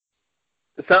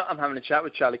So I'm having a chat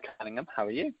with Charlie Cunningham. How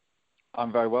are you?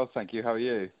 I'm very well, thank you. How are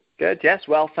you? Good, yes.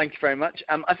 Well, thank you very much.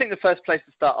 I think the first place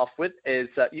to start off with is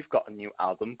you've got a new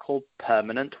album called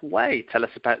Permanent Way. Tell us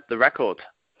about the record.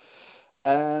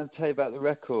 Tell you about the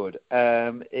record.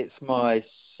 It's my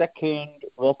second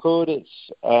record.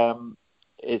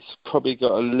 It's probably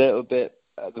got a little bit.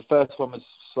 The first one was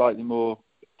slightly more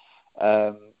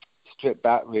stripped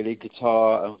back, really,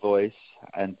 guitar and voice,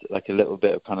 and like a little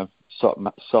bit of kind of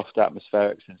soft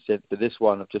atmospherics and synth. But this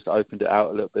one, I've just opened it out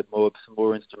a little bit more, some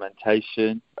more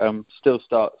instrumentation. Still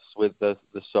starts with the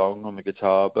song on the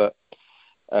guitar, but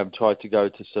tried to go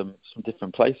to some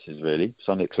different places, really,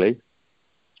 sonically.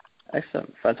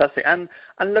 Excellent, fantastic. And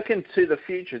looking to the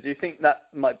future, do you think that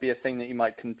might be a thing that you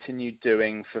might continue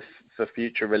doing for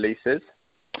future releases?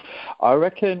 I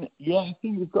reckon, yeah. I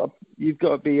think you've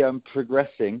got to be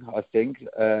progressing. I think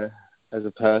as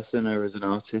a person or as an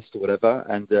artist or whatever.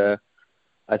 And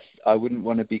I wouldn't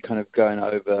want to be kind of going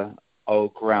over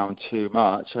old ground too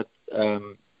much. But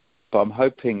I'm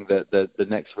hoping that the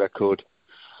next record,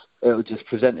 it will just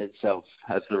present itself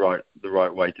as the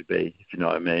right way to be, if you know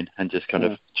what I mean, and just kind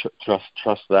of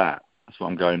trust that. That's what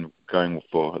I'm going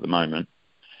for at the moment.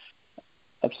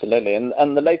 Absolutely.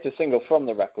 And the latest single from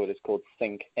the record is called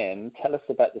Sink In. Tell us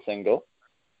about the single.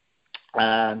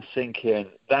 Sink In.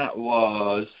 That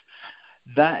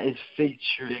is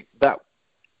featuring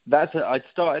I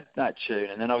started that tune,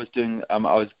 and then I was doing I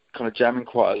was kind of jamming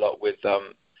quite a lot with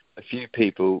a few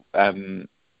people, and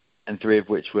three of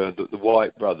which were the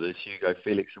White brothers, Hugo,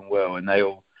 Felix, and Will, and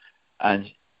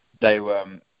they were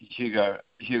Hugo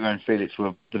and Felix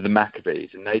were the Maccabees,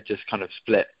 and they just kind of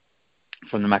split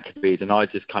from the Maccabees, and I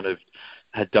just kind of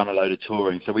had done a load of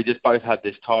touring. So we just both had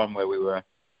this time where we were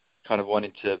kind of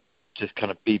wanting to just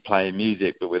kind of be playing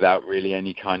music, but without really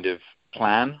any kind of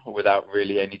plan or without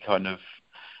really any kind of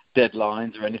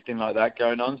deadlines or anything like that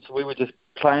going on. So we were just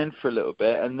playing for a little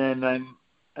bit, and then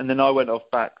I went off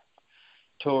back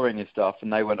touring and stuff,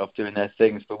 and they went off doing their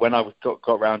things. But when I got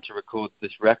around to record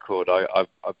this record, I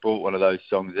brought one of those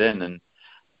songs in, and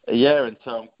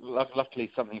so luckily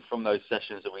something from those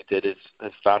sessions that we did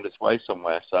has found its way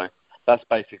somewhere. So that's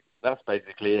basically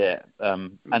it.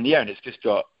 And it's just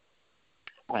got.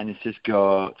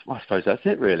 Well, I suppose that's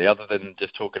it really. Other than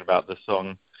just talking about the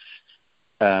song,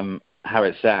 how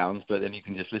it sounds, but then you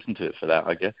can just listen to it for that,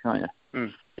 I guess, can't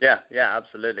you? Yeah,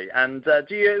 absolutely. And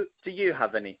do you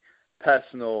have any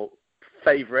personal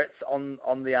favourites on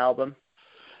the album?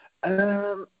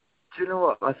 Do you know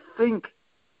what? I think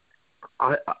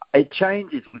it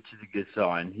changes, which is a good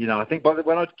sign. You know, I think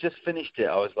when I just finished it,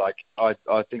 I was like, I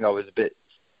think I was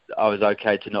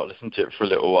okay to not listen to it for a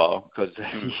little while, because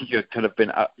you've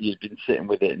been sitting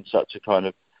with it in such a kind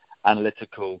of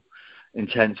analytical,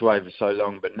 intense way for so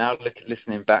long. But now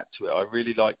listening back to it, I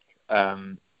really like.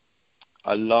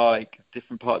 I like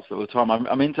different parts of it all the time.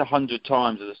 I'm into 100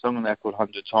 Times. There's a song on there called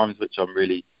 100 Times, which I'm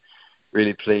really,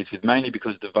 really pleased with, mainly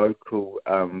because the vocal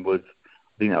was,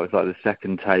 I think that was like the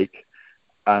second take,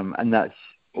 and that's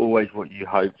always what you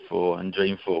hope for and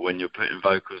dream for when you're putting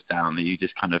vocals down, that you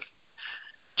just kind of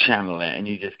channel it and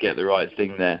you just get the right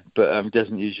thing there. But it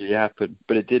doesn't usually happen.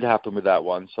 But it did happen with that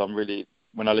one, so I'm really,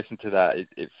 when I listen to that,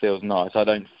 it feels nice. I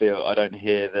don't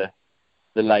hear the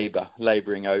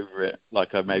labouring over it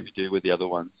like I maybe do with the other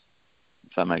ones,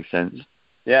 if that makes sense.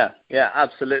 Yeah,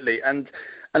 absolutely. And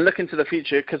looking to the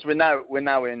future, because we're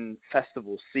now in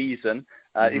festival season.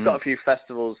 You've got a few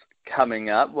festivals coming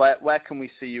up. Where can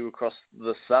we see you across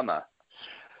the summer?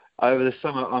 Over the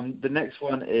summer, the next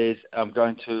one is I'm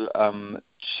going to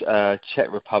Czech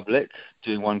Republic,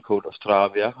 doing one called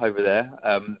Ostravia over there.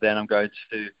 Then I'm going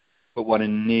to put one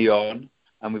in Neon,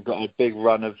 and we've got a big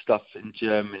run of stuff in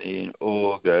Germany in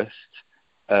August.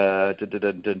 Have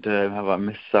I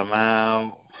missed some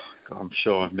out? God, I'm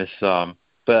sure I've missed some.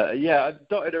 But yeah, I've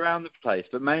dotted around the place.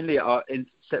 But mainly in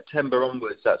September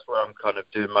onwards, that's where I'm kind of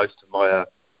doing most of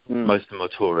my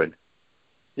touring.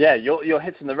 Yeah, you're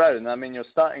hitting the road, and I mean, you're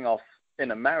starting off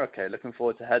in America. Looking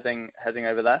forward to heading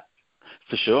over there.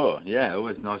 For sure, yeah.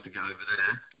 Always nice to go over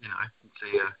there, you know, and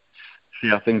see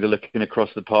how things are looking across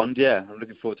the pond. Yeah, I'm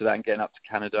looking forward to that, and getting up to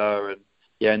Canada,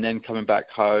 and then coming back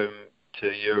home to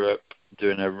Europe,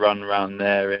 doing a run around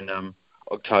there in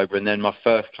October, and then my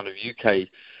first kind of UK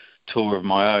tour of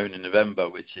my own in November,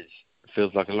 which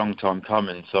feels like a long time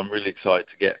coming. So I'm really excited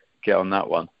to get on that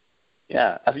one.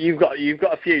 Yeah, you've got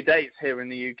a few dates here in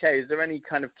the UK. Is there any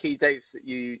kind of key dates that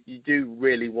you do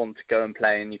really want to go and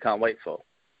play and you can't wait for?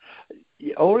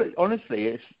 Yeah,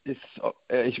 honestly,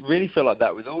 it's really feel like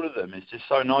that with all of them. It's just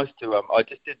so nice to. I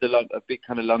just did a big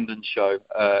kind of London show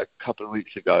a couple of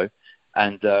weeks ago,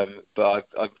 And but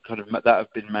I've kind of that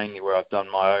have been mainly where I've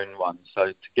done my own ones. So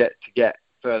to get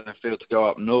further afield, to go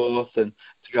up north and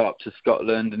to go up to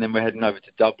Scotland, and then we're heading over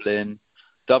to Dublin.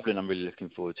 Dublin, I'm really looking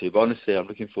forward to. But honestly, I'm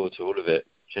looking forward to all of it,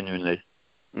 genuinely.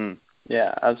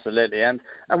 Yeah, absolutely. And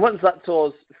once that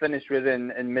tour's finished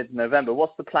in mid-November,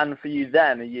 what's the plan for you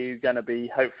then? Are you going to be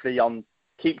hopefully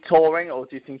keep touring, or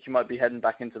do you think you might be heading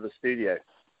back into the studio?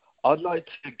 I'd like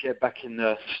to get back in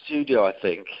the studio, I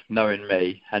think, knowing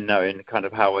me and knowing kind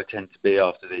of how I tend to be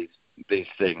after these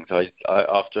things. I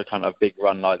after a kind of big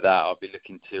run like that, I'll be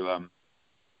looking to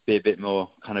be a bit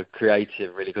more kind of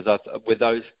creative, really, because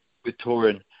with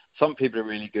touring, some people are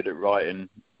really good at writing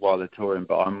while they're touring,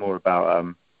 but I'm more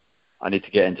about I need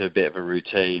to get into a bit of a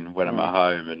routine when I'm at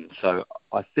home, and so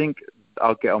I think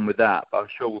I'll get on with that. But I'm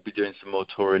sure we'll be doing some more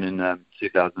touring in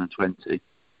 2020.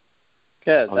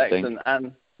 Good, excellent,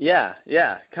 and yeah,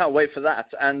 can't wait for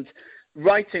that. And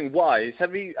writing-wise,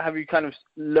 have you kind of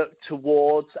looked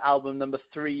towards album number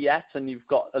 3 yet, and you've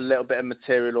got a little bit of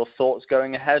material or thoughts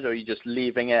going ahead, or are you just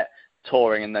leaving it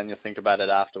touring and then you'll think about it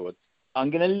afterwards?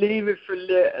 I'm going to leave it for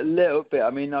a little bit.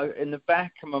 I mean, in the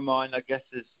back of my mind, I guess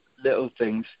there's little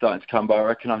things starting to come, but I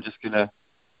reckon I'm just going to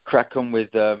crack on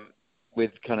with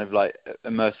kind of like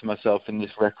immersing myself in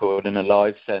this record in a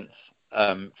live sense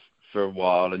for a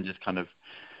while, and just kind of,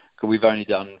 cause we've only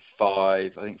done 4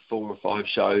 or 5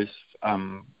 shows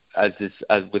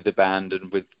as with the band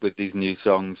and with these new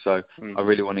songs, so I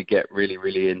really want to get really,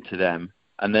 really into them,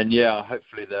 and then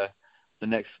hopefully the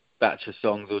next batch of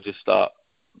songs will just start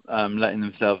letting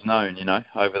themselves known,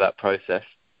 over that process.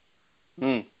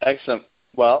 Excellent.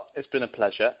 Well, it's been a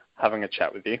pleasure having a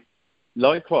chat with you.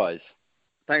 Likewise.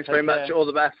 Thanks very much. All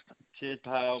the best. Cheers,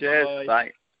 pal. Cheers.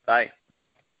 Bye. Bye.